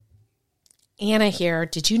Anna here.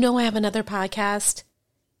 Did you know I have another podcast?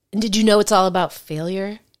 And did you know it's all about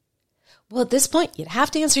failure? Well, at this point, you'd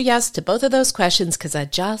have to answer yes to both of those questions because I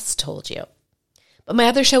just told you. But my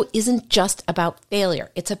other show isn't just about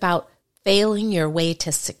failure. It's about failing your way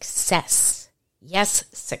to success. Yes,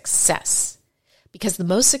 success. Because the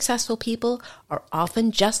most successful people are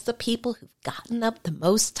often just the people who've gotten up the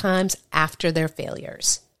most times after their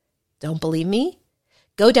failures. Don't believe me?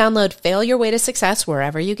 Go download Fail Your Way to Success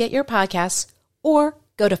wherever you get your podcasts, or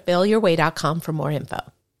go to failyourway.com for more info.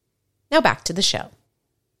 Now back to the show.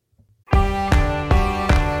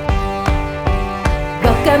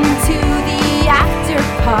 Welcome to the after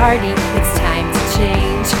party. It's time to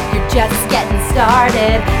change. You're just getting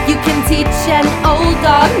started. You can teach an old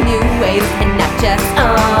dog new ways, and not just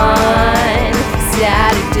on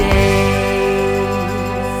Saturdays.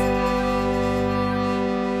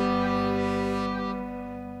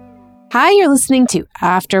 Hi, you're listening to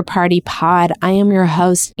After Party Pod. I am your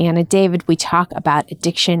host, Anna David. We talk about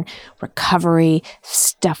addiction, recovery,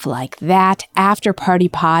 stuff like that. After Party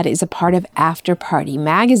Pod is a part of After Party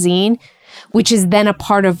Magazine, which is then a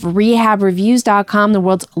part of rehabreviews.com, the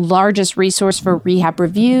world's largest resource for rehab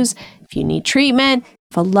reviews. If you need treatment,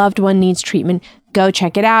 if a loved one needs treatment, go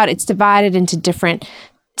check it out. It's divided into different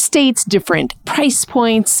states, different price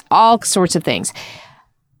points, all sorts of things.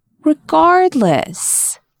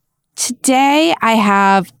 Regardless, today I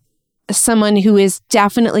have someone who is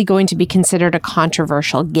definitely going to be considered a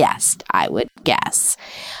controversial guest, I would guess.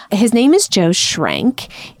 His name is Joe Schrenk,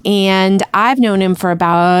 and I've known him for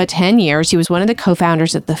about 10 years. He was one of the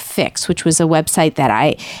co-founders of The Fix, which was a website that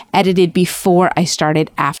I edited before I started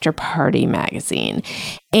After Party Magazine.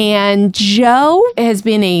 And Joe has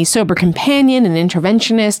been a sober companion, an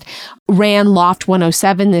interventionist, ran Loft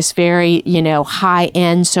 107, this very,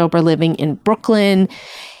 high-end sober living in Brooklyn.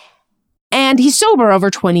 And he's sober over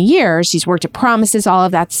 20 years. He's worked at Promises, all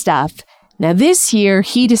of that stuff. Now, this year,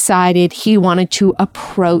 he decided he wanted to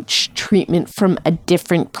approach treatment from a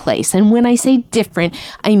different place. And when I say different,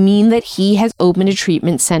 I mean that he has opened a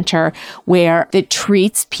treatment center where it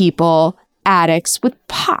treats people, addicts, with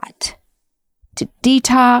pot to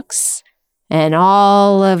detox and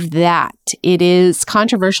all of that. It is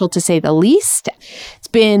controversial to say the least. It's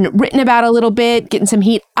been written about a little bit, getting some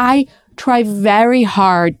heat. I try very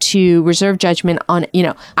hard to reserve judgment on,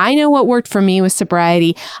 I know what worked for me with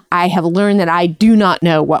sobriety. I have learned that I do not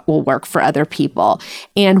know what will work for other people.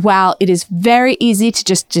 And while it is very easy to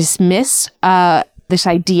just dismiss this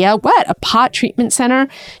idea, a pot treatment center?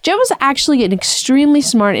 Joe was actually an extremely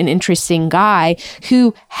smart and interesting guy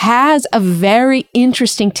who has a very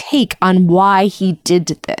interesting take on why he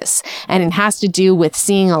did this. And it has to do with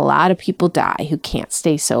seeing a lot of people die who can't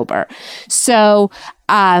stay sober. So,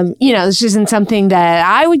 this isn't something that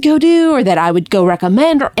I would go do or that I would go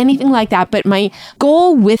recommend or anything like that. But my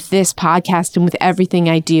goal with this podcast and with everything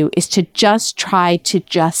I do is to just try to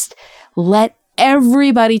let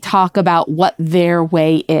everybody talk about what their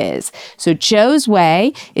way is. So Joe's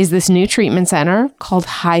way is this new treatment center called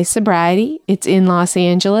High Sobriety. It's in Los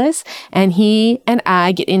Angeles. And he and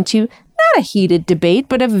I get into not a heated debate,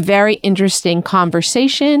 but a very interesting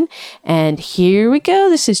conversation. And here we go.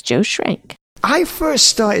 This is Joe Schrenk. I first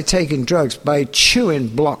started taking drugs by chewing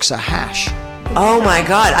blocks of hash. Oh my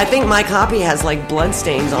God. I think my copy has blood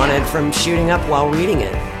stains on it from shooting up while reading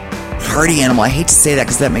it. Party animal. I hate to say that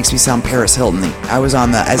because that makes me sound Paris Hilton. I was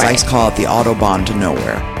on I call it, the Autobahn to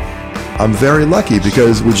nowhere. I'm very lucky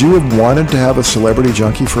because would you have wanted to have a celebrity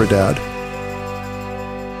junkie for a dad?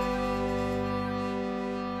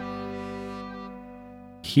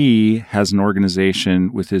 He has an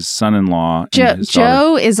organization with his son-in-law. And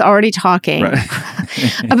Joe is already talking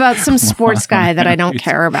about some sports guy that I don't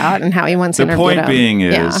care about and how he wants to interview him. The point being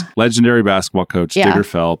is legendary basketball coach Digger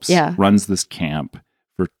Phelps runs this camp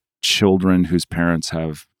for children whose parents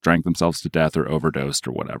have drank themselves to death or overdosed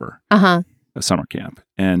or whatever. A summer camp.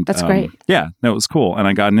 And that's great. Yeah, no, it was cool. And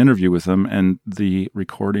I got an interview with him and the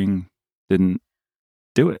recording didn't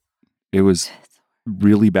do it. It was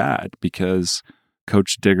really bad because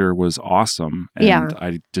Coach Digger was awesome and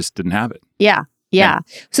I just didn't have it. Yeah.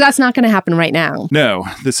 So that's not going to happen right now. No,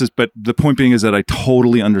 but the point being is that I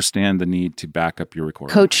totally understand the need to back up your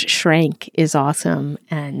recording. Coach Schrenk is awesome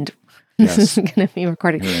and this is going to be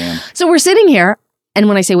recorded. So we're sitting here, and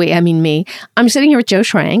when I say we, I mean me. I'm sitting here with Joe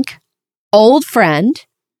Schrenk, old friend.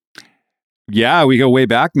 Yeah, we go way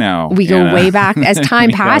back now. We go way back. As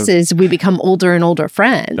time passes, we become older and older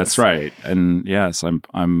friends. That's right. And yes,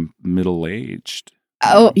 I'm middle-aged.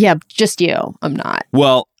 Oh, yeah, just you. I'm not.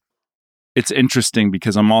 Well, It's interesting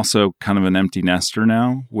because I'm also kind of an empty nester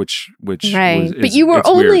now, which right. But you were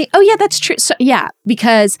only weird. Oh yeah, that's true. So yeah,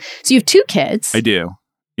 because you have 2 kids. I do.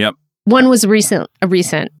 Yep. One was a recent.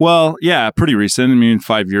 Well, yeah, pretty recent. I mean,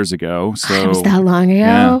 5 years ago. So it was that long ago.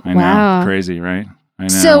 Yeah, I wow. know. Crazy, right? I know.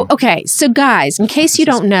 So okay, so guys, in case you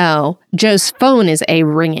don't know, Joe's phone is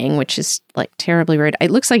ringing, which is like terribly rude. It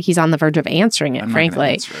looks like he's on the verge of answering it.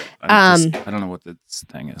 Frankly, I don't know what this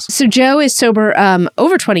thing is. So Joe is sober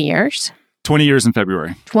over 20 years. 20 years in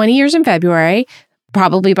February. 20 years in February,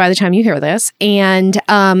 probably by the time you hear this, and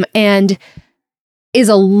is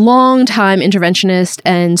a longtime interventionist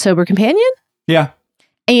and sober companion. Yeah.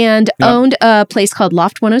 And owned a place called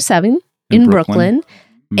Loft 107 in Brooklyn.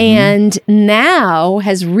 Mm-hmm. And now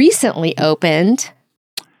has recently opened.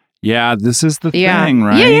 Yeah, this is the thing,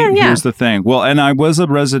 right? Yeah. Here's the thing. Well, and I was a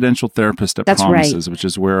residential therapist at Promises, which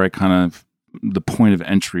is where I kind of the point of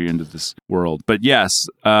entry into this world. But yes,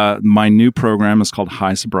 my new program is called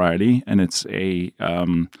High Sobriety, and it's a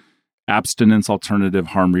abstinence alternative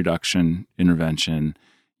harm reduction intervention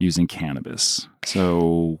using cannabis.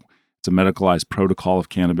 So it's a medicalized protocol of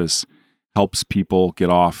cannabis, helps people get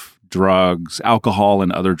off drugs, alcohol,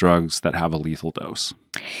 and other drugs that have a lethal dose.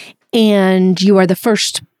 And you are the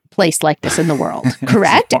first place like this in the world,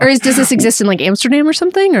 correct? Or does this exist in like Amsterdam or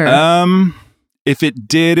something? Or if it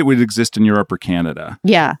did, it would exist in Europe or Canada.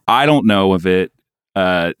 Yeah, I don't know of it.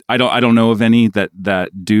 I don't know of any that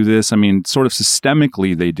do this. I mean, sort of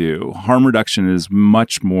systemically they do. Harm reduction is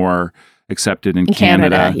much more accepted in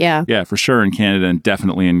Canada. Yeah, for sure in Canada and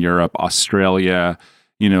definitely in Europe, Australia.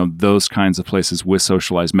 Those kinds of places with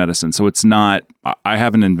socialized medicine. So it's not, I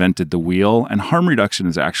haven't invented the wheel. And harm reduction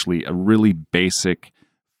is actually a really basic,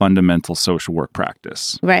 fundamental social work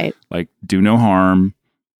practice. Right. Like do no harm,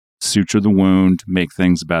 suture the wound, make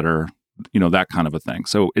things better, that kind of a thing.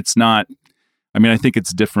 So it's not, I mean, I think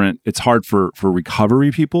it's different. It's hard for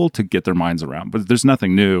recovery people to get their minds around, but there's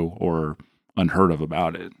nothing new or unheard of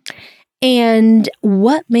about it. And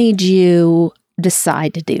what made you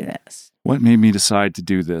decide to do this? What made me decide to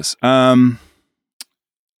do this? A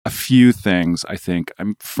few things, I think.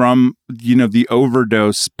 From the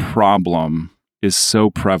overdose problem is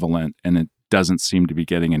so prevalent and it doesn't seem to be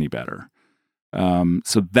getting any better.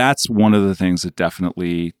 So that's one of the things that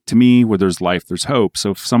definitely, to me, where there's life, there's hope.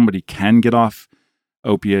 So if somebody can get off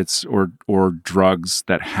opiates or drugs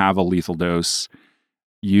that have a lethal dose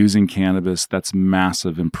using cannabis, that's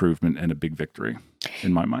massive improvement and a big victory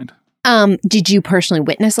in my mind. Did you personally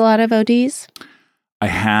witness a lot of ODs? I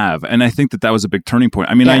have. And I think that was a big turning point.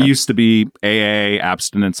 I mean, I used to be AA,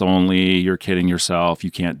 abstinence only, you're kidding yourself, you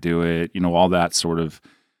can't do it, all that sort of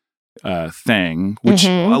thing, which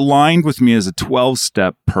aligned with me as a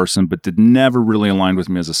 12-step person, but did never really align with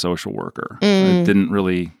me as a social worker. It didn't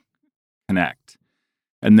really connect.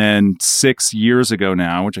 And then 6 years ago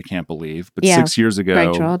now, which I can't believe, but 6 years ago,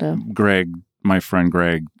 my friend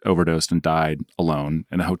Greg overdosed and died alone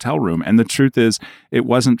in a hotel room. And the truth is, it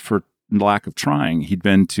wasn't for lack of trying. He'd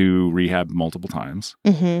been to rehab multiple times.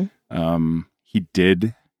 He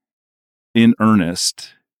did, in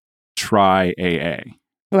earnest, try AA.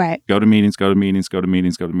 Right. Go to meetings,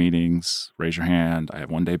 raise your hand. I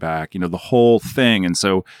have one day back, the whole thing. And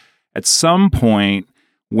so at some point,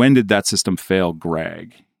 when did that system fail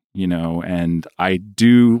Greg? And I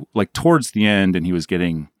do, like towards the end, and he was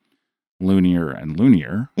getting loonier and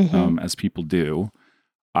loonier, as people do,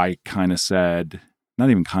 I kind of said,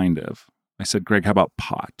 not even kind of, I said, Greg, how about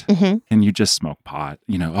pot? Can you just smoke pot?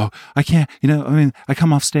 Oh, I can't, I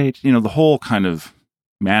come off stage, the whole kind of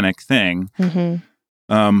manic thing.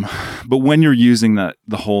 But when you're using the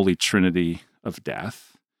holy trinity of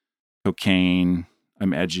death, cocaine,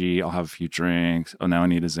 I'm edgy, I'll have a few drinks. Oh, now I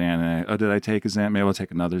need a Xanax. Oh, did I take a Xanax? Maybe I'll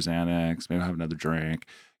take another Xanax. Maybe I'll have another drink.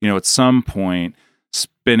 At some point,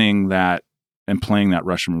 spinning that and playing that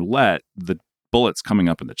Russian roulette, the bullet's coming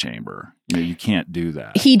up in the chamber. You can't do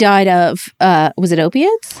that. He died of, was it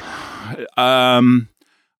opiates?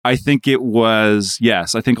 I think it was,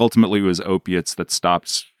 yes. I think ultimately it was opiates that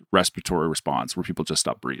stopped respiratory response, where people just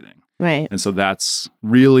stop breathing. Right. And so that's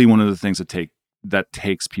really one of the things that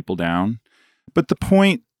takes people down. But the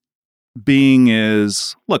point being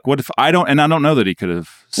is, look, what if I don't know that he could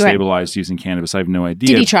have stabilized using cannabis. I have no idea.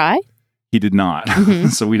 Did he try? He did not.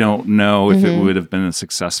 So we don't know if it would have been a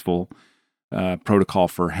successful protocol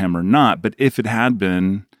for him or not. But if it had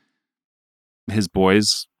been, his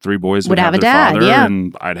boys, 3 boys would have their dad, father,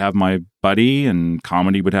 and I'd have my buddy, and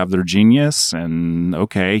comedy would have their genius. And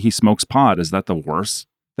okay, he smokes pot. Is that the worst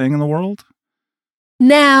thing in the world?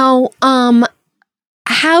 Now,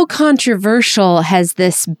 how controversial has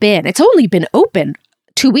this been? It's only been open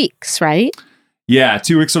 2 weeks, right? Yeah,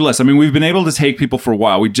 2 weeks or less. I mean, we've been able to take people for a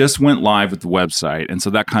while. We just went live with the website, and so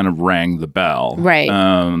that kind of rang the bell. Right.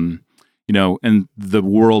 You know, in the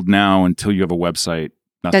world now, until you have a website,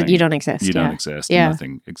 nothing. You don't exist. You don't exist. And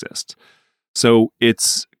nothing exists. So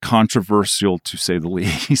it's controversial, to say the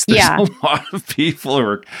least. There's a lot of people who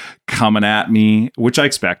are coming at me, which I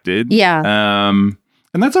expected. Yeah.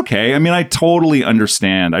 And that's okay. I mean, I totally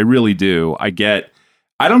understand. I really do. I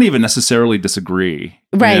don't even necessarily disagree.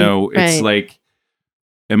 Right. You know, it's like,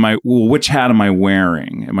 which hat am I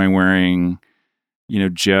wearing? Am I wearing, you know,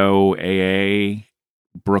 Joe AA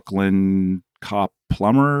Brooklyn cop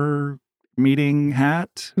plumber meeting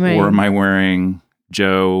hat? Right. Or am I wearing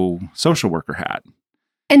Joe social worker hat?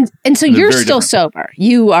 And so They're you're very still different. sober.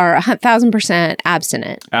 You are 1,000%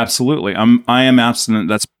 abstinent. Absolutely. I am abstinent.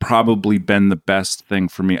 That's probably been the best thing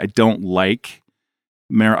for me. I don't like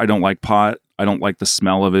I don't like pot. I don't like the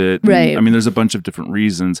smell of it. Right. I mean, there's a bunch of different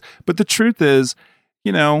reasons. But the truth is,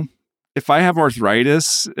 you know, if I have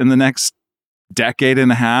arthritis in the next decade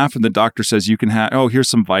and a half and the doctor says you can have, here's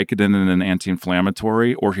some Vicodin and an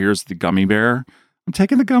anti-inflammatory, or here's the gummy bear, I'm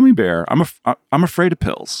taking the gummy bear. I'm afraid of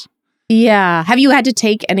pills. Yeah. Have you had to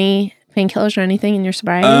take any painkillers or anything in your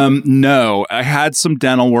sobriety? No. I had some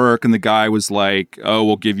dental work and the guy was like,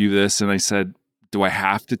 we'll give you this. And I said, do I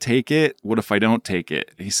have to take it? What if I don't take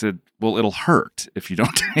it? He said, well, it'll hurt if you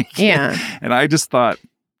don't take it. Yeah. And I just thought,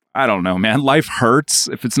 I don't know, man. Life hurts.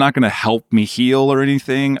 If it's not going to help me heal or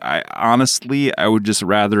anything, I would just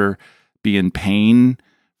rather be in pain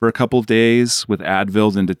for a couple of days with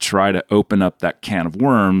Advil than to try to open up that can of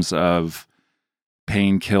worms of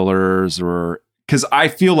painkillers, or because I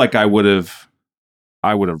feel like I would have,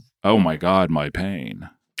 oh my God, my pain.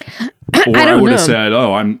 Or I would have said,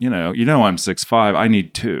 I'm 6'5", I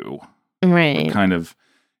need 2. Right. Kind of,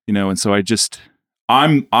 you know, and so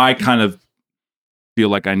I kind of feel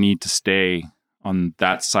like I need to stay on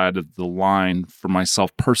that side of the line for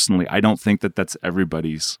myself personally. I don't think that that's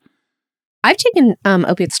everybody's. I've taken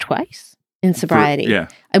opiates twice in sobriety.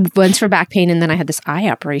 Once for back pain, and then I had this eye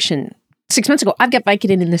operation 6 months ago. I've got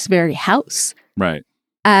Vicodin in this very house. Right.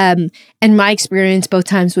 And my experience both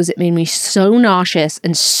times was it made me so nauseous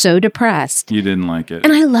and so depressed. You didn't like it.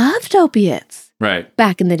 And I loved opiates. Right.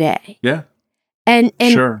 Back in the day. Yeah. And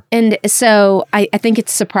sure. And so I think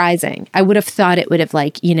it's surprising. I would have thought it would have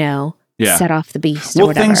set off the beast or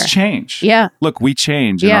whatever. Well, things change. Yeah. Look, we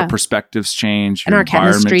change and our perspectives change. And our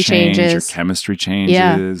chemistry changes. Your chemistry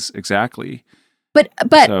changes. Yeah. Exactly. But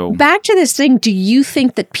back to this thing, do you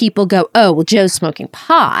think that people go, oh, well, Joe's smoking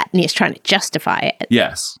pot and he's trying to justify it?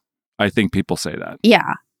 Yes. I think people say that.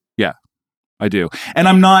 Yeah. Yeah, I do. And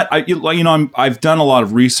I'm not, I've done a lot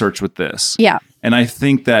of research with this. Yeah. And I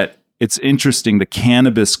think that it's interesting. The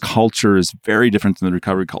cannabis culture is very different than the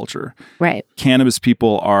recovery culture. Right. Cannabis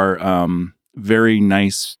people are very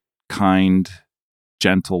nice, kind,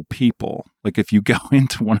 gentle people. Like if you go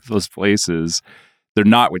into one of those places, they're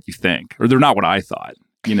not what you think, or they're not what I thought.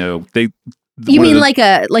 You know, You mean like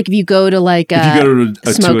if you go to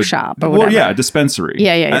a smoke shop or whatever? Well, yeah, a dispensary.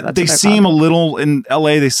 Yeah. They seem a little in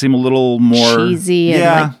LA. They seem a little more cheesy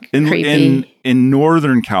and creepy. In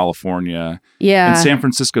Northern California, in San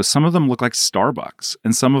Francisco, some of them look like Starbucks,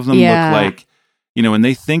 and some of them look like, and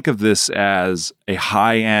they think of this as a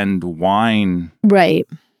high-end wine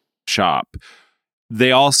shop.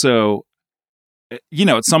 They also,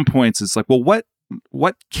 at some points, it's like, well,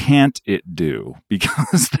 what can't it do?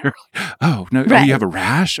 Because they're like, oh you have a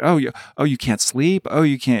rash, you can't sleep,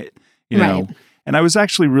 you can't, know. And I was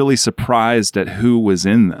actually really surprised at who was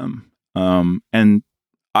in them. And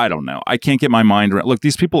I don't know, I can't get my mind around. Look,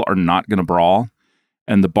 these people are not going to brawl,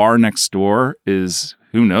 and the bar next door is,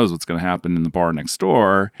 who knows what's going to happen in the bar next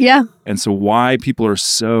door. Yeah. And so why people are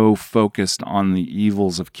so focused on the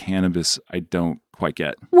evils of cannabis, I don't quite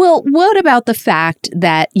get. Well, what about the fact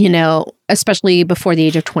that, especially before the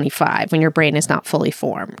age of 25, when your brain is not fully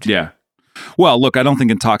formed? Yeah. Well, look, I don't think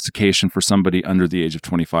intoxication for somebody under the age of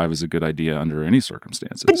 25 is a good idea under any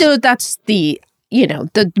circumstances. But no, that's the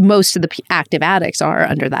most of the active addicts are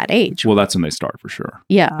under that age. Well, that's when they start for sure.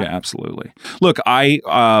 Yeah. Yeah, absolutely. Look, I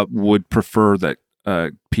would prefer that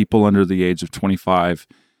people under the age of 25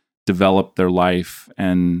 developed their life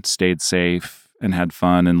and stayed safe and had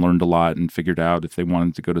fun and learned a lot and figured out if they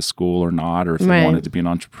wanted to go to school or not, or if they wanted to be an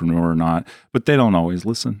entrepreneur or not. But they don't always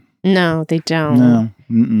listen. No, they don't.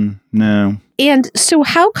 No. And so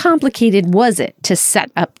how complicated was it to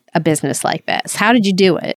set up a business like this? How did you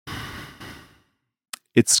do it?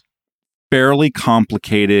 It's fairly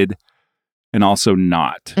complicated and also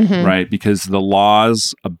not, right? Because the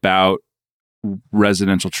laws about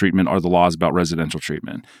residential treatment are the laws about residential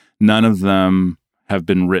treatment. None of them have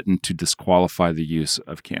been written to disqualify the use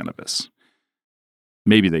of cannabis.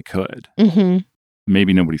 Maybe they could.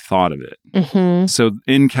 Maybe nobody thought of it. So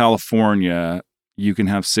in California, you can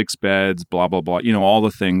have 6 beds, blah, blah, blah. All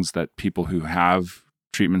the things that people who have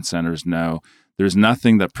treatment centers know. There's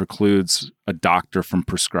nothing that precludes a doctor from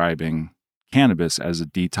prescribing cannabis as a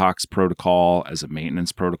detox protocol, as a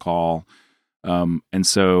maintenance protocol. And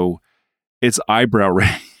so it's eyebrow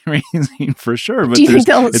raising for sure. But do you think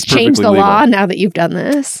they'll change the law now that you've done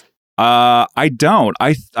this? I don't.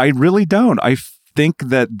 I really don't. I think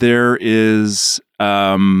that there is...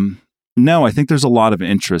 No, I think there's a lot of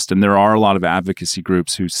interest, and there are a lot of advocacy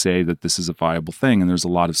groups who say that this is a viable thing, and there's a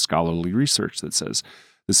lot of scholarly research that says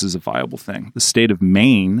this is a viable thing. The state of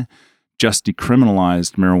Maine just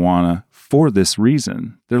decriminalized marijuana for this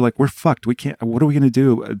reason. They're like, we're fucked. We can't. What are we going to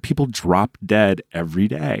do? People drop dead every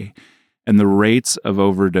day, and the rates of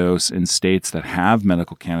overdose in states that have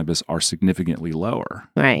medical cannabis are significantly lower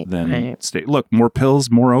than state. Look, more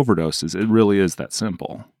pills, more overdoses. It really is that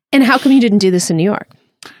simple. And how come you didn't do this in New York?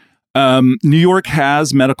 New York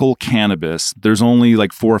has medical cannabis. There's only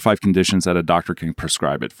like 4 or 5 conditions that a doctor can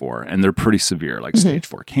prescribe it for, and they're pretty severe, like stage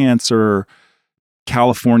 4 cancer.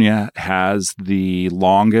 California has the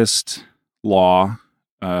longest law.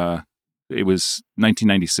 It was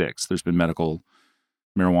 1996. There's been medical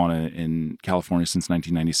marijuana in California since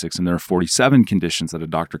 1996, and there are 47 conditions that a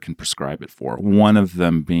doctor can prescribe it for. One of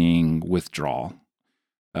them being withdrawal.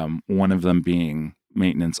 One of them being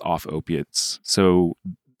maintenance off opiates. So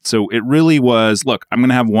it really was, look, I'm going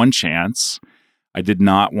to have one chance. I did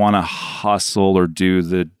not want to hustle or do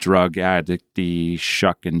the drug addict-y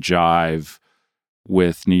shuck and jive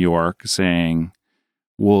with New York saying,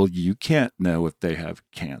 well, you can't know if they have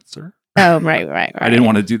cancer. Oh, right. I didn't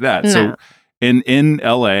want to do that. No. So in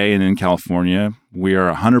LA and in California, we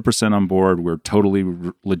are 100% on board. We're totally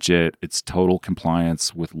legit. It's total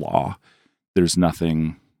compliance with law. There's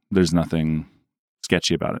nothing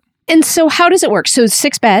sketchy about it. And so how does it work? So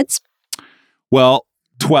 6 beds? Well,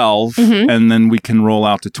 12, and then we can roll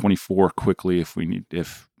out to 24 quickly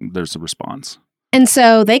if there's a response. And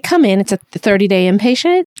so they come in, it's a 30-day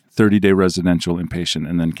inpatient? 30-day residential inpatient,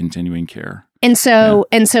 and then continuing care. And so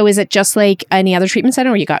is it just like any other treatment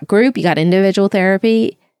center where you got group, you got individual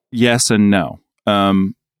therapy? Yes and no.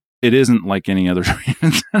 It isn't like any other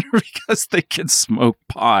treatment center because they can smoke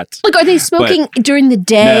pot. Like, are they smoking during the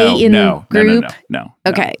day in group? No.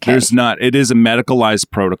 Okay. There's not. It is a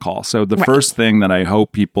medicalized protocol. So the first thing that I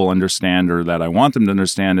hope people understand, or that I want them to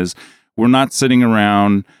understand, is we're not sitting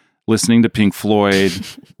around listening to Pink Floyd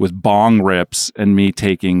with bong rips and me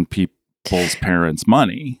taking people's parents'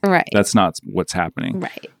 money. Right. That's not what's happening.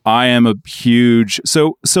 Right. I am a huge...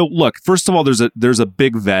 So look, first of all, there's a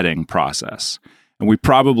big vetting process. And we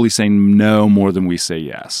probably say no more than we say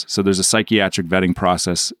yes. So there's a psychiatric vetting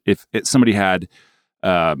process. If somebody had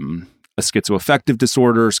a schizoaffective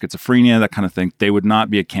disorder, schizophrenia, that kind of thing, they would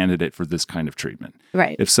not be a candidate for this kind of treatment.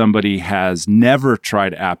 Right. If somebody has never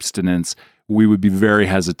tried abstinence, we would be very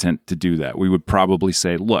hesitant to do that. We would probably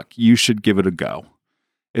say, look, you should give it a go.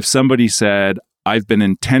 If somebody said, I've been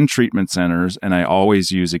in 10 treatment centers and I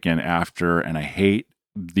always use again after, and I hate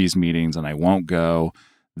these meetings and I won't go,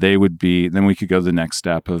 then we could go to the next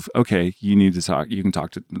step of, okay, you need to talk,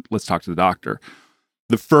 let's talk to the doctor.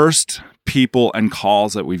 The first people and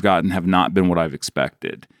calls that we've gotten have not been what I've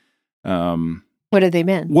expected. What have they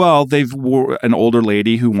been? Well, they've an older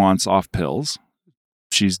lady who wants off pills.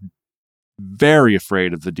 She's very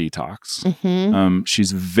afraid of the detox.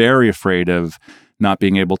 She's very afraid of not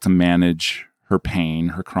being able to manage her pain,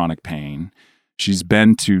 her chronic pain. She's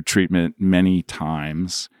been to treatment many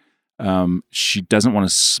times. She doesn't want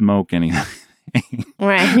to smoke anything.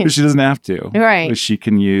 Right. But she doesn't have to. Right. She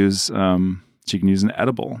can use an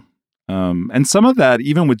edible. And some of that,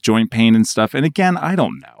 even with joint pain and stuff. And again, I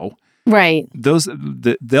don't know. Right.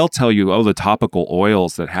 They'll tell you, the topical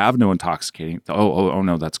oils that have no intoxicating. Oh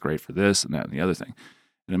no, that's great for this and that and the other thing.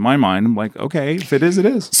 And in my mind, I'm like, okay, if it is, it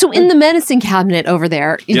is. So in the medicine cabinet over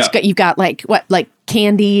there, you've got like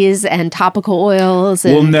candies and topical oils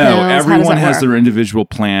and Well, no, pills? everyone has their individual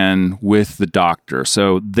plan with the doctor.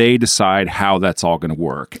 So they decide how that's all going to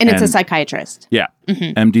work. And it's a psychiatrist. Yeah.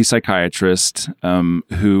 MD psychiatrist,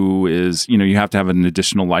 who is, you have to have an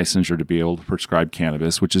additional licensure to be able to prescribe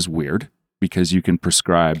cannabis, which is weird because you can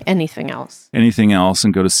prescribe anything else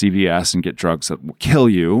and go to CVS and get drugs that will kill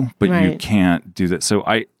you, but you can't do that. So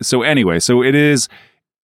it is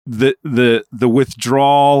the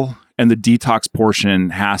withdrawal and the detox portion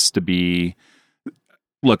has to be,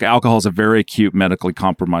 look, alcohol is a very acute medically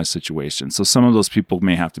compromised situation. So some of those people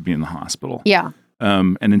may have to be in the hospital. Yeah.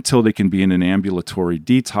 And until they can be in an ambulatory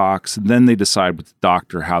detox, then they decide with the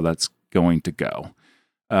doctor how that's going to go.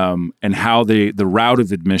 And how the route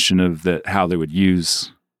of admission of how they would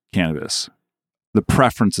use cannabis. The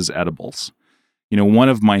preference is edibles. One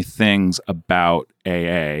of my things about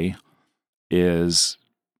AA is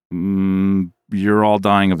you're all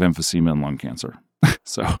dying of emphysema and lung cancer.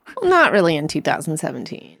 So not really in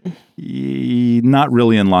 2017. Not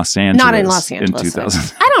really in Los Angeles. Not in Los Angeles. In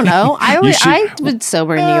 2000. I don't know. I would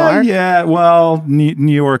sober in New York. Yeah, well,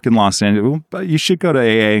 New York and Los Angeles. But you should go to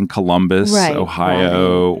AA in Columbus,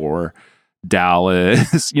 Ohio, or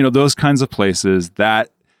Dallas. Those kinds of places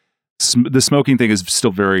that the smoking thing is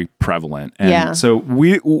still very prevalent. And so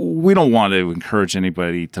we don't want to encourage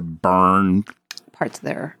anybody to burn parts of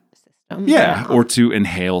their system. Yeah, or to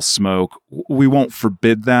inhale smoke. We won't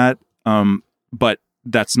forbid that, but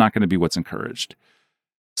that's not going to be what's encouraged.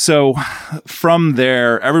 So from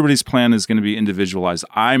there, everybody's plan is going to be individualized.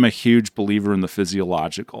 I'm a huge believer in the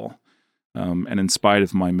physiological. And in spite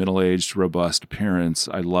of my middle-aged, robust appearance,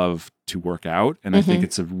 I love to work out. And I think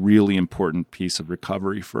it's a really important piece of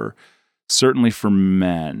recovery certainly for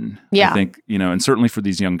men. Yeah. I think, and certainly for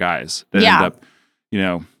these young guys that end up,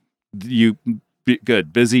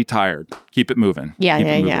 good, busy, tired, keep it moving.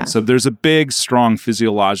 Yeah. So there's a big, strong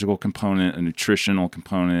physiological component, a nutritional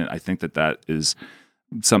component. I think that is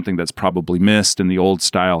something that's probably missed in the old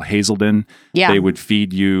style Hazelden. Yeah. They would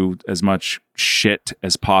feed you as much shit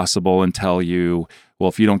as possible and tell you, well,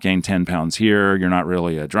 if you don't gain 10 pounds here, you're not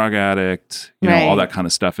really a drug addict, you know, all that kind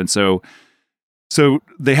of stuff. And so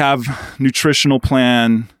they have nutritional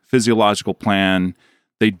plan, physiological plan.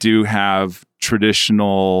 They do have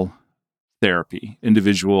traditional therapy,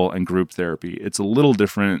 individual and group therapy. It's a little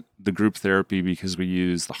different, the group therapy, because we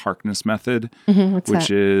use the Harkness method,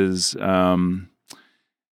 which is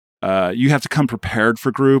you have to come prepared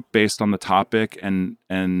for group based on the topic, and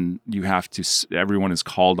you have to. Everyone is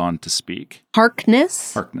called on to speak.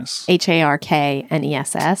 Harkness. Harkness. Harkness.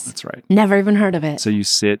 That's right. Never even heard of it. So you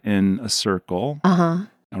sit in a circle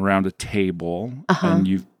around a table, and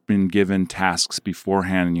you've been given tasks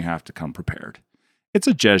beforehand, and you have to come prepared. It's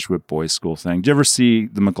a Jesuit boys' school thing. Did you ever see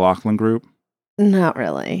the McLaughlin Group? Not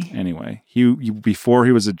really. Anyway, he before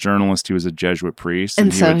he was a journalist, he was a Jesuit priest,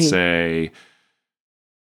 and he would say,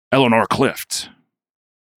 Eleanor Clift,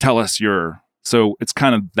 tell us your... So it's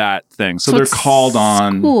kind of that thing. So they're called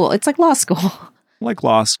on... School. It's like law school. Like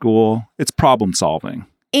law school. It's problem solving.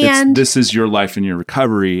 And this is your life and your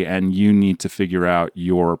recovery, and you need to figure out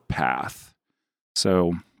your path.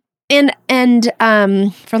 So... And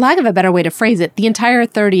for lack of a better way to phrase it, the entire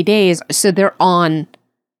 30 days, so they're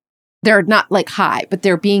not like high, but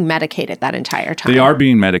they're being medicated that entire time. They are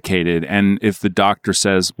being medicated. And if the doctor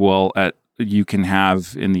says, well, you can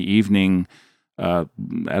have in the evening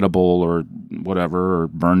edible or whatever, or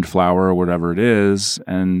burned flower or whatever it is,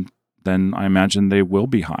 and then I imagine they will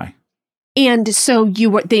be high. And so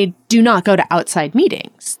they do not go to outside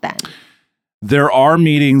meetings then? There are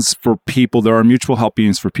meetings for people. There are mutual help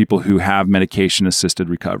meetings for people who have medication-assisted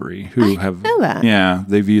recovery. I know that. Yeah,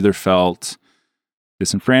 they've either felt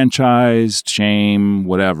disenfranchised, shame,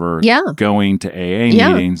 whatever, going to AA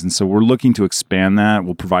meetings. And so we're looking to expand that.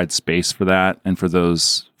 We'll provide space for that, and for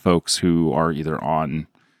those folks who are either on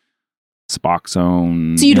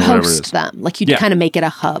Suboxone. So you'd host them, like you'd kind of make it a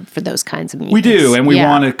hub for those kinds of meetings. We do, and we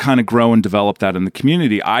want to kind of grow and develop that in the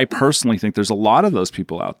community. I personally think there's a lot of those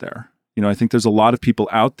people out there. You know, I think there's a lot of people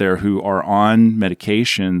out there who are on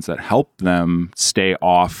medications that help them stay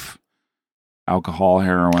off alcohol,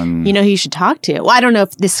 heroin. You know who you should talk to? Well, I don't know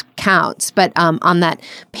if this counts, but on that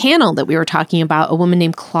panel that we were talking about, a woman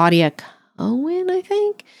named Claudia Cohen, I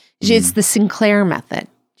think. It's the Sinclair method.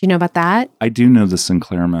 Do you know about that? I do know the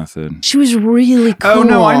Sinclair method. She was really cool. Oh,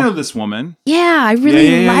 no, I know this woman. Yeah, I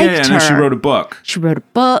really liked her. And she wrote a book. She wrote a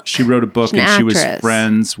book. And she was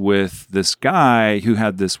friends with this guy who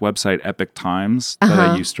had this website, Epic Times, that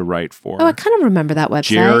I used to write for. Oh, I kind of remember that website.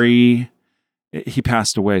 Jerry, he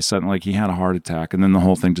passed away suddenly. Like, he had a heart attack, and then the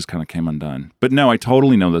whole thing just kind of came undone. But no, I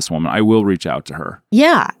totally know this woman. I will reach out to her.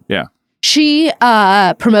 Yeah. Yeah. She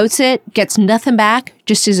promotes it, gets nothing back,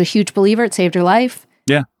 just is a huge believer. It saved her life.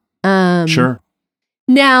 Yeah. Sure.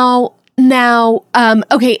 Now,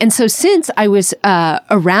 okay. And so since I was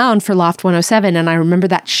around for Loft 107 and I remember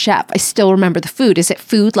that chef, I still remember the food. Is it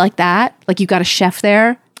food like that? Like you got a chef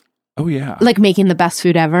there? Oh, yeah. Like making the best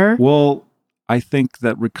food ever? Well, I think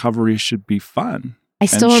that recovery should be fun. I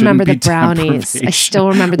still remember the brownies. I still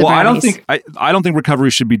remember the brownies. I don't think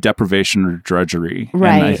recovery should be deprivation or drudgery.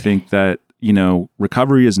 Right. And I think that,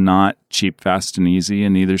 recovery is not cheap, fast, and easy,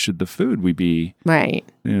 and neither should the food Right.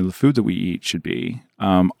 the food that we eat should be.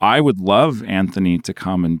 I would love Anthony to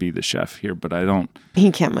come and be the chef here, but I don't.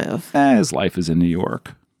 He can't move. His life is in New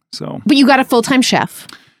York, so. But you got a full-time chef.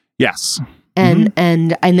 Yes. And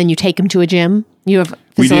then you take him to a gym. You have a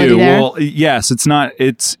facility we do. there? Well, yes, it's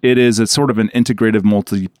sort of an integrative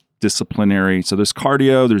multidisciplinary. So there's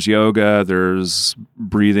cardio, there's yoga, there's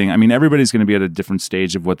breathing. I mean, everybody's going to be at a different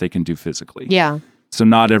stage of what they can do physically. Yeah. So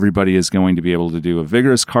not everybody is going to be able to do a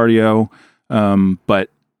vigorous cardio, but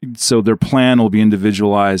so their plan will be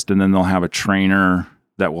individualized, and then they'll have a trainer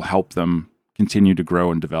that will help them continue to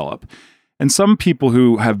grow and develop. And some people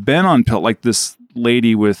who have been on pill, like this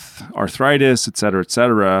lady with arthritis, et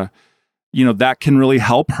cetera, that can really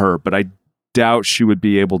help her, but I doubt she would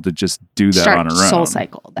be able to just do that on her own. Soul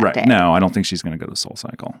Cycle that day. No, I don't think she's going to go to Soul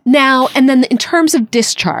Cycle. Now, and then in terms of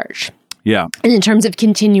discharge, yeah, and in terms of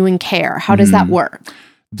continuing care, how does that work?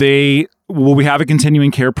 We have a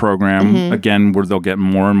continuing care program, again, where they'll get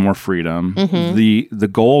more and more freedom. The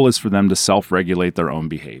goal is for them to self-regulate their own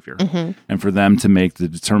behavior and for them to make the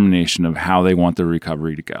determination of how they want their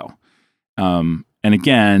recovery to go. And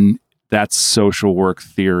again, that's social work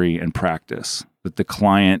theory and practice, that the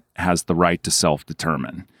client has the right to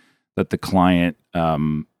self-determine, that the client,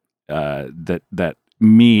 that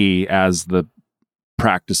me as the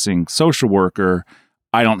practicing social worker,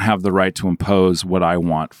 I don't have the right to impose what I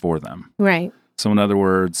want for them. Right. So in other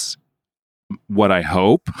words, what I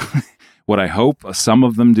hope some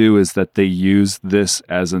of them do is that they use this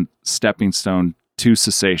as a stepping stone to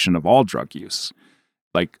cessation of all drug use.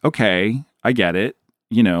 Like, okay, I get it.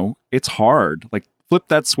 It's hard. Like, flip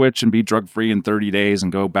that switch and be drug-free in 30 days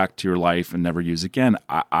and go back to your life and never use again.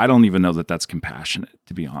 I don't even know that that's compassionate,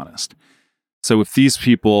 to be honest. So if these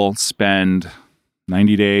people spend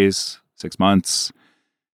 90 days, 6 months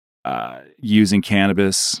using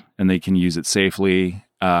cannabis and they can use it safely,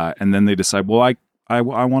 and then they decide, well, I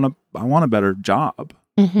want a better job.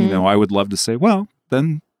 I would love to say, well,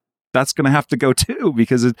 then that's going to have to go too,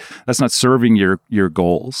 because that's not serving your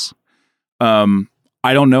goals.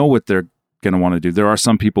 I don't know what they're going to want to do. There are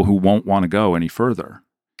some people who won't want to go any further.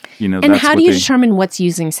 And how do you determine what's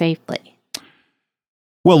using safely?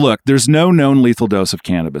 Well, look, there's no known lethal dose of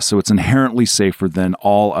cannabis, so it's inherently safer than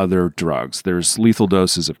all other drugs. There's lethal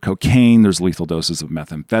doses of cocaine, there's lethal doses of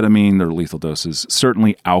methamphetamine, there are lethal doses,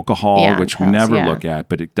 certainly alcohol, which we never look at,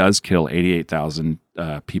 but it does kill 88,000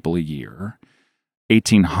 people a year.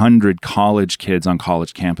 1,800 college kids on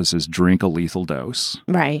college campuses drink a lethal dose.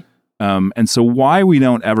 Right. And so why we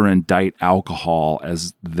don't ever indict alcohol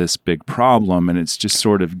as this big problem, and it's just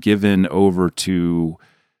sort of given over to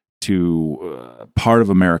part of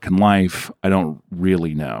American life, I don't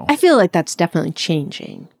really know. I feel like that's definitely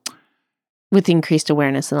changing with increased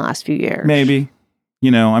awareness in the last few years. Maybe.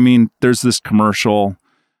 There's this commercial,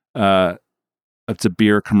 it's a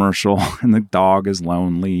beer commercial, and the dog is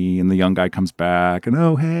lonely, and the young guy comes back, and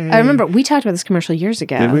oh, hey. I remember we talked about this commercial years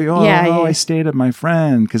ago. Did we? Oh, yeah. I stayed at my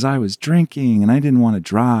friend because I was drinking, and I didn't want to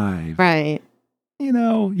drive. Right. You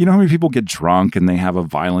know how many people get drunk and they have a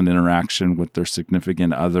violent interaction with their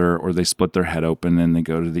significant other, or they split their head open and they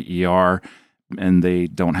go to the ER and they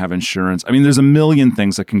don't have insurance. I mean, there's a million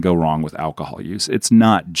things that can go wrong with alcohol use. It's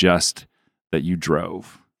not just that you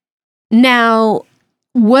drove. Now,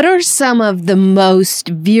 what are some of the most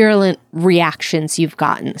virulent reactions you've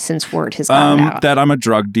gotten since word has gone out? That I'm a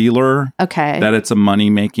drug dealer. Okay. That it's a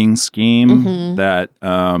money-making scheme.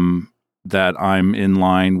 That I'm in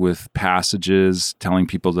line with passages telling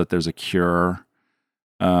people that there's a cure.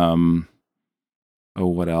 What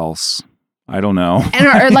else? I don't know. And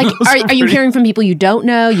are you hearing from people you don't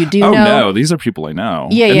know? You do know? Oh, no. These are people I know.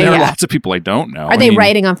 Yeah, and there are lots of people I don't know. Are they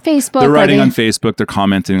writing on Facebook? They're writing on Facebook. They're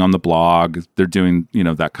commenting on the blog. They're doing,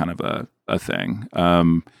 that kind of a thing.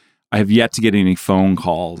 I have yet to get any phone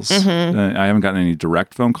calls. I haven't gotten any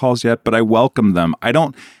direct phone calls yet, but I welcome them.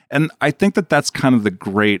 And I think that that's kind of the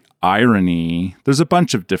great irony. There's a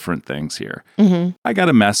bunch of different things here. I got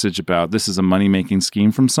a message about this is a money-making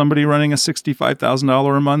scheme from somebody running a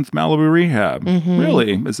 $65,000 a month Malibu rehab.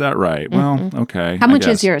 Really? Is that right? Well, okay. How much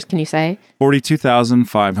is yours? Can you say?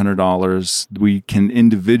 $42,500. We can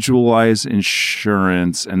individualize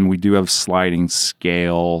insurance, and we do have sliding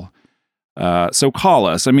scale. So call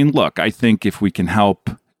us. I mean, look, I think if we can help,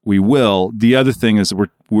 we will. The other thing is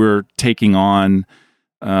we're taking on,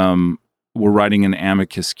 we're writing an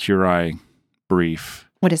amicus curiae brief.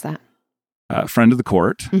 What is that? Friend of the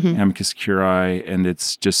court, amicus curiae, and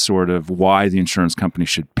it's just sort of why the insurance company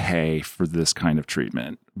should pay for this kind of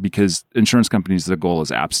treatment. Because insurance companies, the goal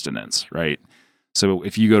is abstinence, right? So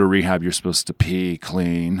if you go to rehab, you're supposed to pee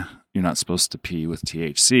clean. you're not supposed to pee with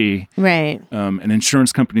THC. Right. And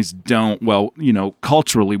insurance companies don't, well,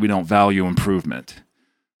 culturally we don't value improvement.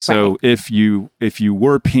 So if you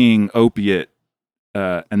were peeing opiate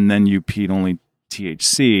and then you peed only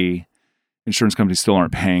THC, insurance companies still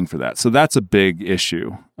aren't paying for that. So that's a big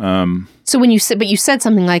issue. So when you said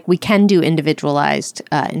something like we can do individualized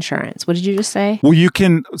insurance. What did you just say? Well, you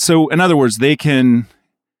can. So in other words,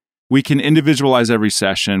 we can individualize every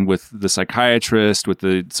session with the psychiatrist, with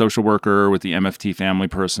the social worker, with the MFT family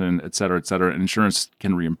person, et cetera, and insurance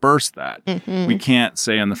can reimburse that. Mm-hmm. We can't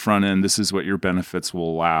say on the front end, this is what your benefits will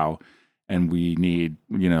allow, and we need,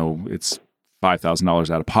 it's $5,000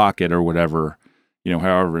 out of pocket or whatever,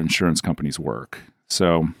 however insurance companies work.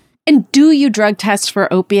 So. And do you drug test for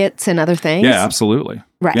opiates and other things? Yeah, absolutely.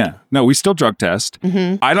 Right. Yeah. No, we still drug test.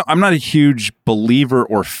 Mm-hmm. I'm not a huge believer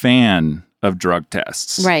or fan of drug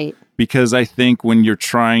tests. Right. Because I think when you're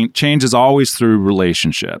change is always through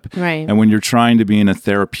relationship. Right. And when you're trying to be in a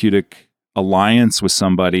therapeutic alliance with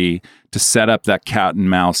somebody to set up that cat and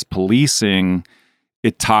mouse policing,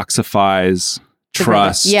 it toxifies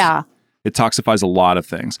trust. Yeah. It toxifies a lot of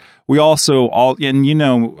things. We also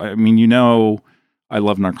I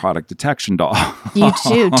love Narcotic Detection Dog. You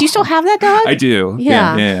do. Do you still have that dog? I do.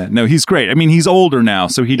 Yeah. No, he's great. I mean, he's older now,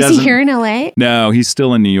 so he doesn't. Is he here in LA? No, he's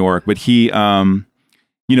still in New York, but he,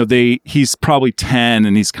 he's probably 10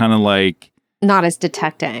 and he's kind of like. Not as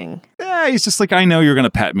detecting. Yeah, he's just like, I know you're going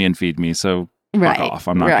to pet me and feed me, so fuck off.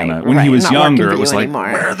 I'm not going to. When he was younger, it was like, anymore.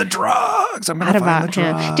 where are the drugs? I'm going to find the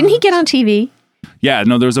drugs. Didn't he get on TV? Yeah,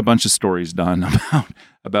 no, there's a bunch of stories done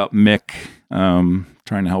about Mick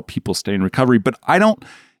trying to help people stay in recovery. But I don't,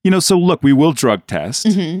 so look, we will drug test,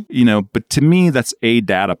 but to me, that's a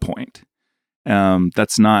data point.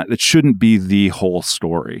 It shouldn't be the whole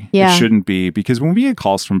story. Yeah. It shouldn't be, because when we get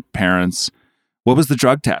calls from parents, what was the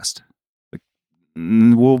drug test? Like,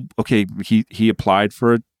 well, okay, he applied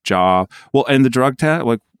for a job. Well, and the drug test,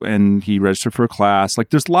 and he registered for a class. Like,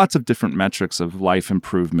 there's lots of different metrics of life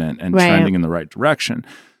improvement and trending in the right direction.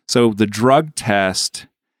 So the drug test,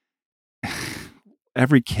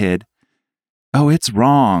 every kid, it's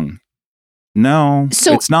wrong. No,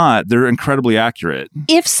 it's not. They're incredibly accurate.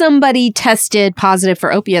 If somebody tested positive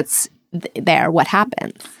for opiates what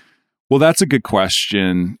happens? Well, that's a good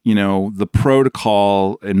question. The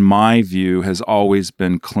protocol, in my view, has always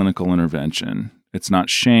been clinical intervention. It's not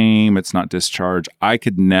shame. It's not discharge. I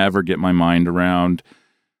could never get my mind around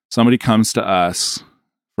somebody comes to us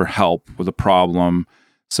for help with a problem,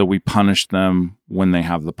 so we punish them when they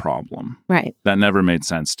have the problem. Right. That never made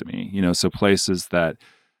sense to me. So places that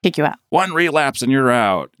kick you out. One relapse and you're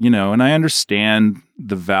out, and I understand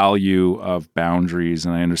the value of boundaries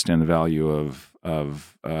and I understand the value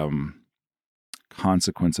of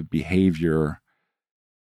consequence of behavior,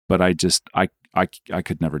 but I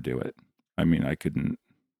could never do it. I mean, I couldn't.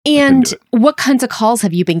 And what kinds of calls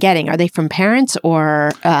have you been getting? Are they from parents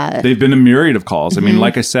or? They've been a myriad of calls. I mean,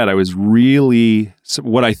 like I said, I was really,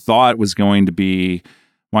 what I thought was going to be,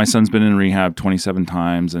 my son's been in rehab 27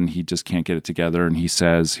 times and he just can't get it together. And he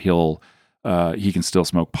says he can still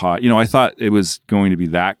smoke pot. I thought it was going to be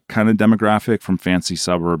that kind of demographic from fancy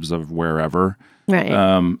suburbs of wherever.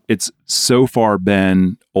 Right. It's so far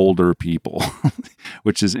been older people,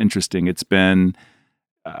 which is interesting. It's been,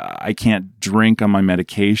 I can't drink on my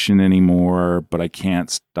medication anymore, but I can't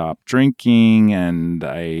stop drinking.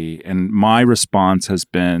 And my response has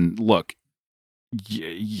been, look,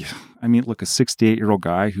 I mean, look, a 68-year-old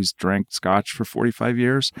guy who's drank scotch for 45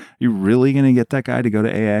 years, are you really going to get that guy to go to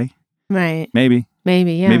AA? Right. Maybe,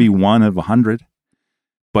 yeah. Maybe 1 of 100.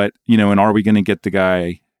 But, and are we going to get the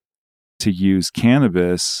guy to use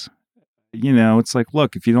cannabis? It's like,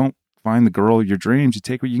 look, if you don't find the girl of your dreams, you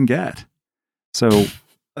take what you can get. So,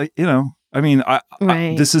 I mean,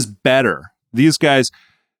 this is better. These guys,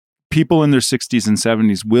 people in their 60s and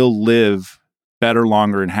 70s will live better,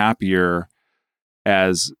 longer, and happier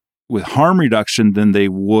as with harm reduction than they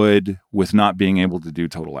would with not being able to do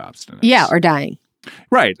total abstinence. Yeah, or dying.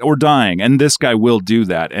 Right, or dying. And this guy will do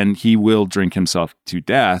that, and he will drink himself to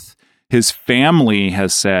death. His family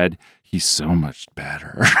has said, he's so much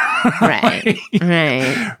better. Right.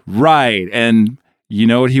 Right. And you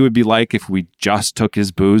know what he would be like if we just took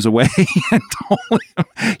his booze away and told him?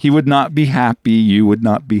 He would not be happy. You would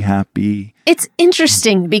not be happy. It's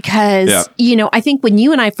interesting because, I think when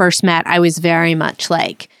you and I first met, I was very much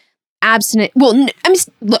like abstinent. Well,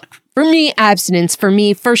 look, for me, abstinence,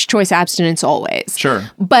 first choice abstinence always. Sure.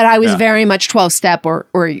 But I was very much 12-step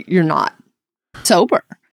or you're not sober.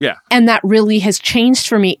 Yeah. And that really has changed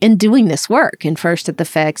for me in doing this work, and first at the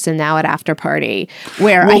Fix and now at After Party,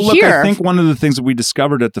 where I think one of the things that we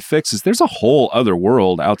discovered at the Fix is there's a whole other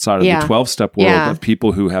world outside of the 12-step world of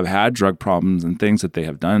people who have had drug problems and things that they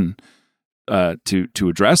have done to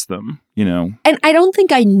address them, you know. And I don't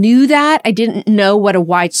think I knew that. I didn't know what a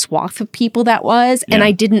wide swath of people that was, and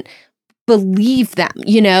I didn't believe them,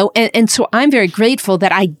 you know. And so I'm very grateful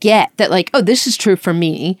that I get that, like, oh, this is true for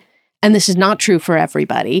me. And this is not true for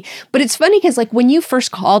everybody. But it's funny because, like, when you first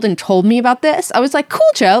called and told me about this, I was like, cool,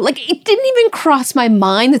 Joe. Like, it didn't even cross my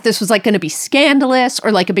mind that this was, like, going to be scandalous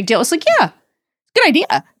or, like, a big deal. I was like, yeah, good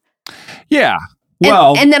idea. Yeah.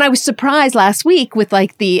 Well. And then I was surprised last week with,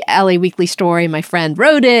 like, the LA Weekly story. My friend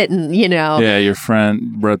wrote it and, you know. Yeah, your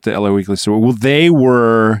friend wrote the LA Weekly story. Well, they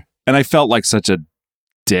were, and I felt like such a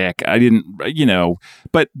dick. I didn't, you know,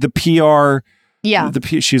 but the PR... Yeah.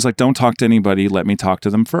 She's like, don't talk to anybody. Let me talk to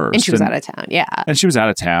them first. And she was out of town. Yeah. And she was out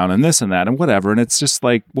of town and this and that and whatever. And it's just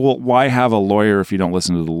like, well, why have a lawyer if you don't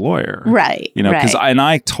listen to the lawyer? Right. You know, because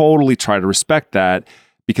I totally try to respect that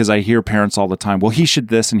because I hear parents all the time, well, he should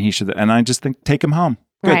this and he should that. And I just think, take him home.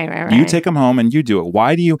 Good. Right. You take him home and you do it.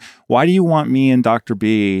 Why do you want me and Dr.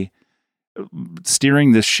 B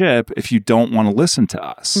steering this ship if you don't want to listen to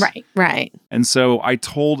us? Right. And so I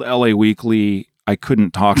told LA Weekly I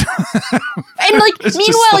couldn't talk to them. And like,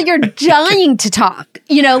 meanwhile, you're dying to talk,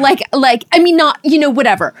 you know, like, I mean, not, you know,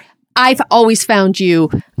 whatever. I've always found you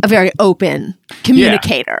a very open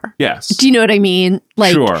communicator. Yeah. Yes. Do you know what I mean?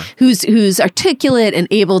 Like, sure. Who's articulate and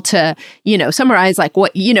able to, you know, summarize like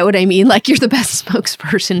what, you know what I mean? Like, you're the best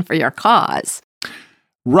spokesperson for your cause.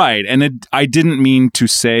 Right. And I didn't mean to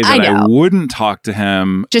say that I wouldn't talk to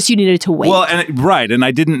him. Just you needed to wait. Well, and and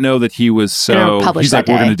I didn't know that he was so, he's like,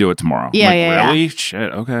 we're going to do it tomorrow. Yeah, I'm like, really? Yeah.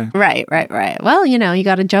 Shit, okay. Right. Well, you know, you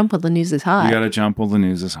got to jump while the news is hot. You got to jump while the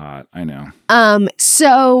news is hot. I know.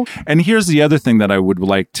 So. And here's the other thing that I would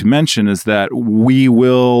like to mention is that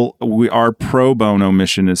our pro bono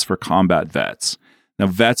mission is for combat vets. Now,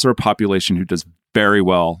 vets are a population who does very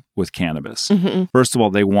well with cannabis. Mm-hmm. First of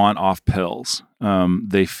all, they want off pills.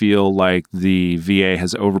 They feel like the VA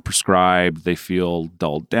has overprescribed. They feel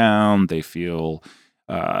dulled down. They feel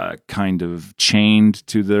kind of chained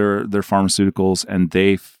to their pharmaceuticals, and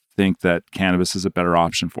they think that cannabis is a better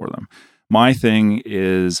option for them. My thing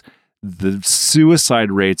is the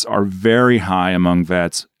suicide rates are very high among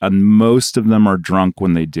vets, and most of them are drunk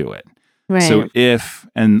when they do it. Right. So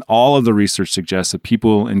and all of the research suggests that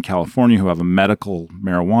people in California who have a medical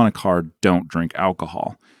marijuana card don't drink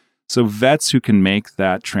alcohol. So vets who can make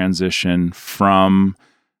that transition from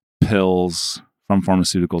pills, from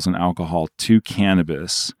pharmaceuticals and alcohol to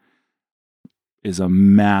cannabis is a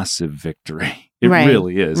massive victory. It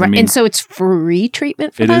really is. Right. I mean, and so it's free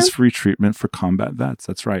treatment for them? It is free treatment for combat vets.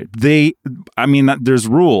 That's right. There's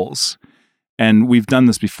rules. And we've done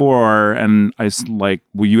this before, and I was like,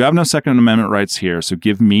 well, you have no Second Amendment rights here, so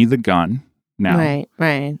give me the gun now.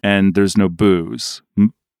 Right. And there's no booze.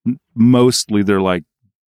 Mostly they're like,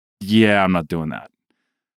 yeah, I'm not doing that.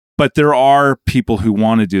 But there are people who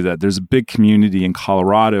want to do that. There's a big community in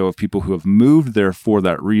Colorado of people who have moved there for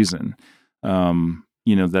that reason.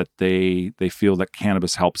 You know, that they feel that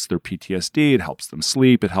cannabis helps their PTSD, it helps them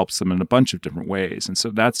sleep, it helps them in a bunch of different ways. And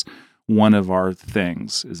so that's one of our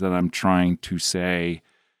things is that I'm trying to say,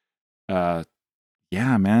 yeah,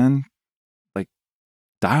 man, like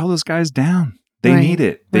dial those guys down. They need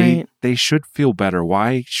it. They should feel better.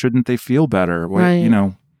 Why shouldn't they feel better? You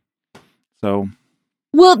know, so.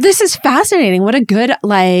 Well, this is fascinating. What a good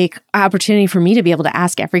opportunity for me to be able to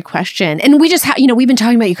ask every question. And we just, we've been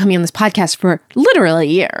talking about you coming on this podcast for literally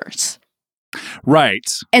years. Right.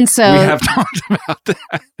 And so we have talked about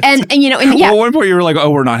that. And yeah. Well, at one point you were like,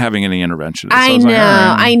 oh, we're not having any intervention. So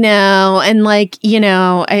I know. And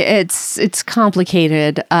it's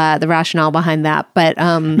complicated, the rationale behind that. But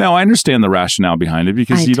no, I understand the rationale behind it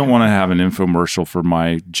because you don't want to have an infomercial for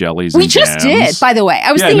my jellies we and just jams. did, by the way.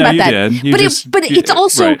 I was thinking about that. But it's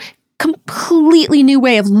also completely new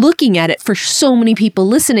way of looking at it for so many people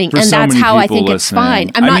listening, and that's how I think it's fine.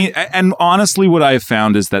 And honestly, what I've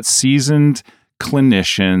found is that seasoned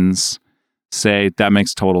clinicians say that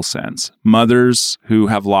makes total sense. Mothers who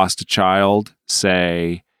have lost a child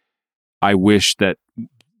say, I wish that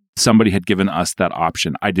somebody had given us that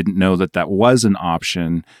option. I didn't know that was an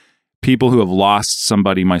option. People who have lost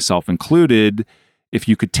somebody, myself included, if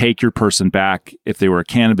you could take your person back, if they were a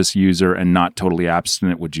cannabis user and not totally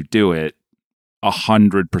abstinent, would you do it?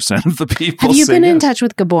 100% of the people. Have you been in touch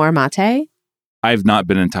with Gabor Mate? I've not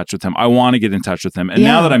been in touch with him. I want to get in touch with him. And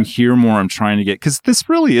now that I'm here more, I'm trying to get, because this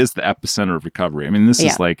really is the epicenter of recovery. I mean, this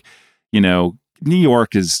is like, New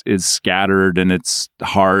York is scattered, and it's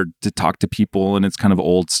hard to talk to people, and it's kind of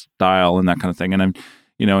old style and that kind of thing. And I'm,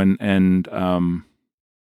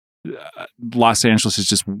 Los Angeles is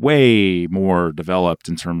just way more developed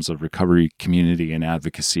in terms of recovery community and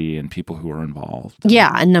advocacy and people who are involved.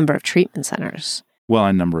 Yeah, a number of treatment centers. Well,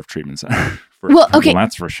 a number of treatment centers. Okay.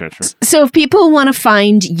 That's for sure. So if people want to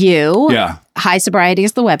find you, yeah. High Sobriety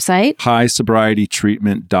is the website.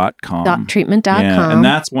 highsobrietytreatment.com. Treatment.com. Yeah, and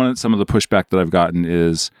that's some of the pushback that I've gotten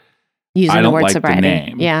is using I the don't word like sobriety. the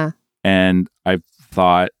name. Yeah. And I've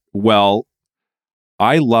thought, well,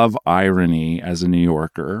 I love irony as a New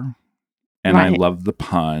Yorker, and I love the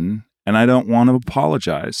pun, and I don't want to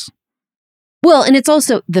apologize. Well, and it's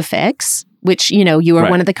also The Fix, which, you were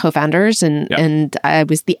one of the co-founders, and I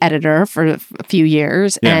was the editor for a few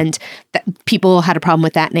years, and people had a problem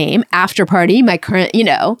with that name. After Party, my current,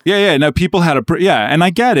 Yeah. No, people had and I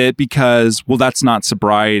get it because, well, that's not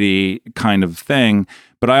sobriety kind of thing,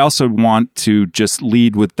 but I also want to just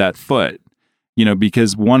lead with that foot,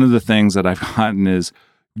 because one of the things that I've gotten is,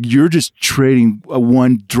 you're just trading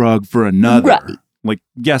one drug for another. Right. Like,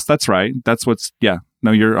 yes, that's right. That's what's,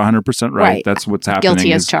 no, you're 100% right. That's what's happening.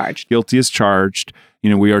 Guilty as charged. Guilty as charged.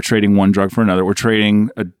 We are trading one drug for another. We're trading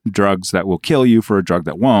drugs that will kill you for a drug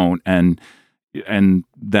that won't. And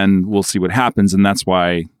then we'll see what happens. And that's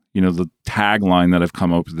why, the tagline that I've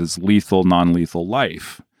come up with is lethal, non-lethal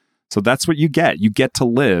life. So that's what you get. You get to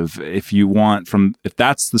live if you want if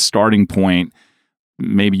that's the starting point,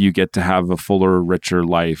 maybe you get to have a fuller, richer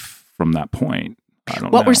life from that point. I don't know.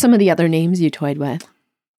 What were some of the other names you toyed with?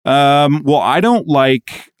 Well, I don't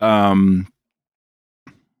like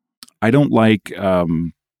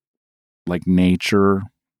nature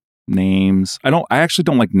names. I actually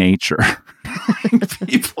don't like nature.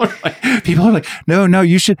 People are like, no,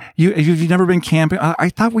 you've never been camping. I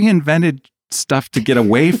thought we invented stuff to get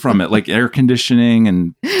away from it, like air conditioning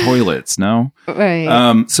and toilets. No.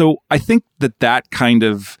 Right. So I think that kind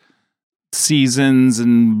of seasons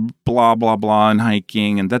and blah blah blah and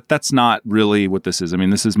hiking, and that's not really what this is. I mean,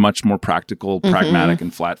 this is much more practical, pragmatic,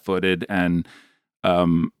 and flat-footed. And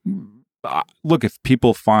look, if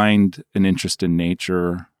people find an interest in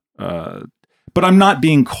nature, but I'm not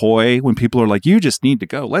being coy when people are like, "You just need to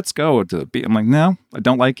go. Let's go to the beach." I'm like, "No, I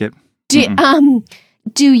don't like it."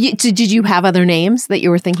 Did you have other names that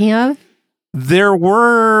you were thinking of? There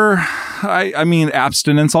were, I mean,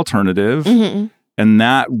 Abstinence Alternative. Mm-hmm. And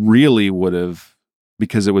that really would have,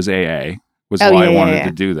 because it was AA, was why I wanted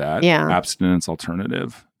to do that. Yeah. Abstinence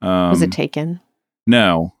Alternative. Was it taken?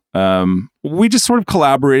 No. We just sort of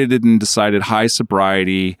collaborated and decided High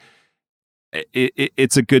Sobriety.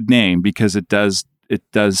 It's a good name because it does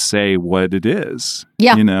say what it is.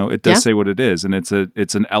 Yeah. It does say what it is. And it's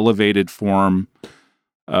an elevated form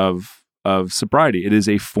of sobriety. It is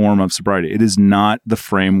a form of sobriety. It is not the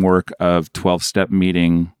framework of 12-step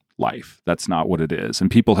meeting life. That's not what it is.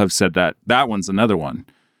 And people have said that one's another one.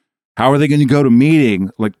 How are they going to go to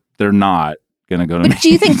meeting? Like, they're not going to go to meetings. But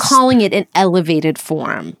do you think calling it an elevated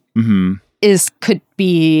form could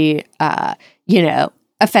be,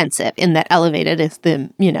 offensive in that elevated is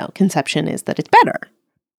the, conception is that it's better?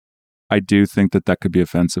 I do think that could be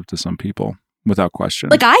offensive to some people. Without question.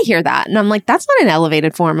 Like, I hear that and I'm like, that's not an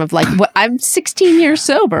elevated form of like, what? I'm 16 years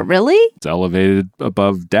sober. Really? It's elevated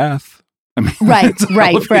above death. I mean, right.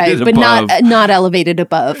 But not elevated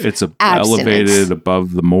above. It's abstinence. Elevated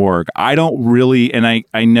above the morgue. I don't really, and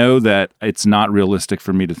I know that it's not realistic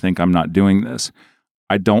for me to think I'm not doing this.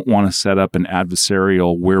 I don't want to set up an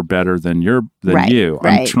adversarial, we're better than you.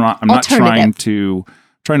 Right. I'm not trying to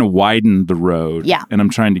widen the road. Yeah. And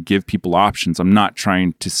I'm trying to give people options. I'm not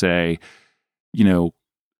trying to say,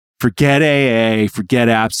 forget AA, forget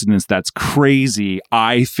abstinence. That's crazy.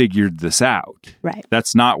 I figured this out. Right.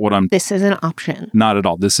 That's not what This is an option. Not at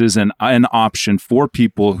all. This is an option for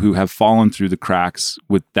people who have fallen through the cracks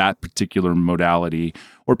with that particular modality,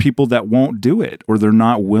 or people that won't do it, or they're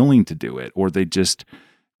not willing to do it, or they just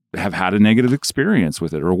have had a negative experience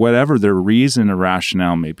with it, or whatever their reason or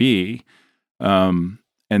rationale may be.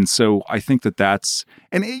 And so I think that's,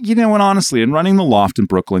 and honestly, in running the loft in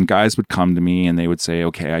Brooklyn, guys would come to me and they would say,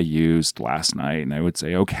 okay, I used last night. And I would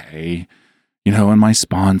say, okay, and my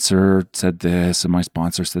sponsor said this and my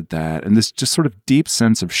sponsor said that. And this just sort of deep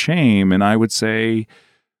sense of shame. And I would say,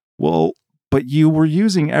 well, but you were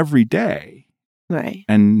using every day. Right.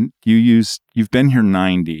 And you've been here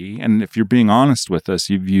 90. And if you're being honest with us,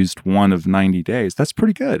 you've used one of 90 days. That's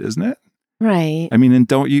pretty good, isn't it? Right. I mean,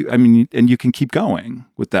 and you can keep going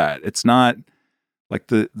with that. It's not like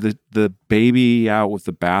the baby out with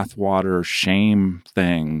the bathwater shame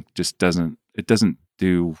thing just doesn't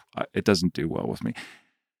do well with me.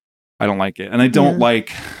 I don't like it. And I don't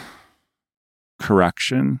like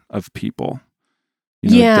correction of people. I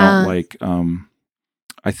don't like,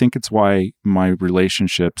 I think it's why my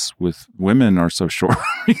relationships with women are so short.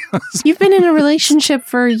 You've been in a relationship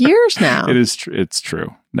for years now. It's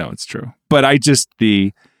true. No, it's true. But I just,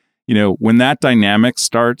 when that dynamic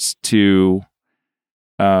starts to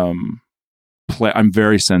play, I'm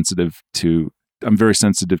very sensitive to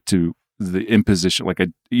the imposition. Like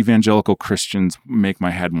evangelical Christians make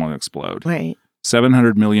my head want to explode. Right.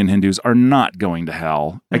 700 million Hindus are not going to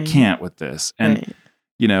hell. Right. I can't with this. And,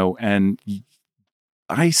 and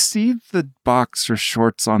I see the boxer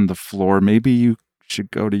shorts on the floor. Maybe you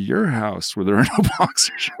should go to your house where there are no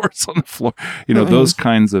boxer shorts on the floor. Those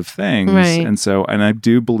kinds of things. Right. And I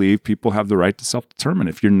do believe people have the right to self-determine.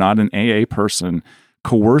 If you're not an AA person,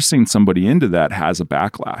 coercing somebody into that has a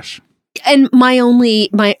backlash. And my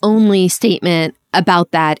only statement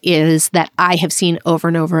about that is that I have seen over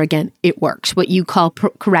and over again, it works. What you call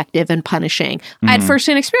corrective and punishing. Mm-hmm. I had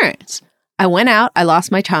first-hand experience. I went out, I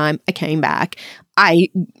lost my time, I came back. I,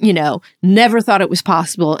 never thought it was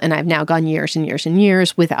possible. And I've now gone years and years and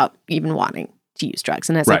years without even wanting to use drugs.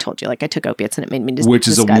 And as I told you, I took opiates and it made me disgusted. Which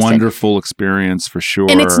is a wonderful experience for sure.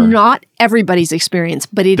 And it's not everybody's experience,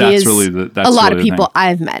 but that's a lot of people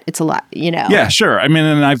I've met. It's a lot, Yeah, sure. I mean,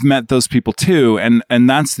 and I've met those people too. And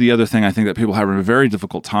that's the other thing I think that people have a very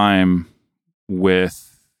difficult time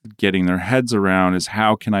with getting their heads around is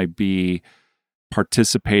how can I be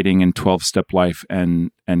participating in 12-step life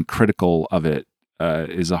and critical of it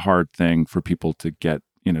is a hard thing for people to get,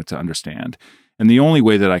 to understand. And the only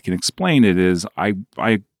way that I can explain it is I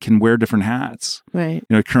can wear different hats. Right.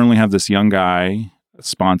 I currently have this young guy,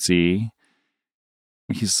 sponsee.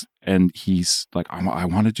 He's like, I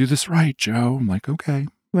want to do this right, Joe. I'm like, okay,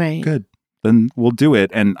 right, good. Then we'll do it.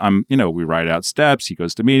 And we write out steps. He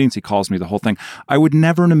goes to meetings. He calls me the whole thing. I would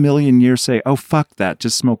never in a million years say, oh, fuck that.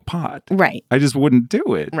 Just smoke pot. Right. I just wouldn't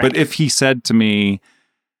do it. Right. But if he said to me,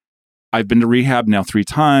 I've been to rehab now 3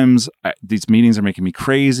 times. These meetings are making me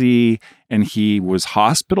crazy. And he was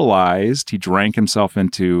hospitalized. He drank himself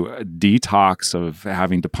into a detox of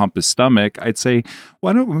having to pump his stomach. I'd say,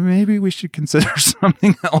 maybe we should consider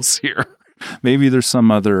something else here. Maybe there's some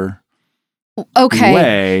other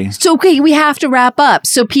way. So, we have to wrap up.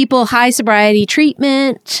 So people, high sobriety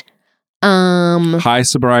treatment.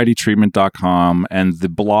 Highsobrietytreatment.com and the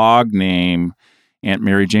blog name, Aunt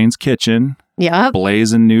Mary Jane's Kitchen. Yeah.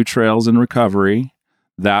 Blazing New Trails in Recovery.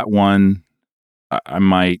 That one, I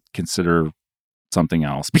might consider something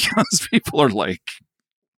else because people are like...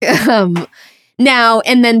 Now,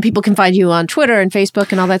 and then people can find you on Twitter and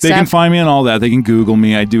Facebook and all that stuff. They can find me on all that. They can Google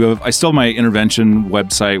me. I still have my intervention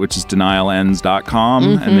website, which is denialends.com,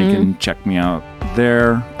 and they can check me out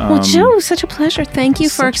there. Well, Joe, such a pleasure. Thank you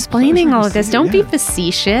for explaining all of this. Don't be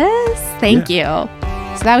facetious. Thank you.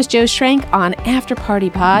 So that was Joe Schrenk on After Party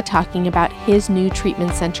Pod talking about his new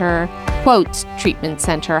treatment center, treatment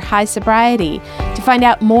center, High Sobriety. To find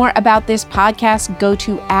out more about this podcast, go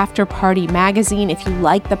to After Party Magazine. If you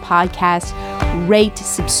like the podcast, rate,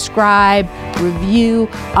 subscribe, review,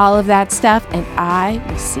 all of that stuff. And I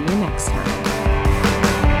will see you next time.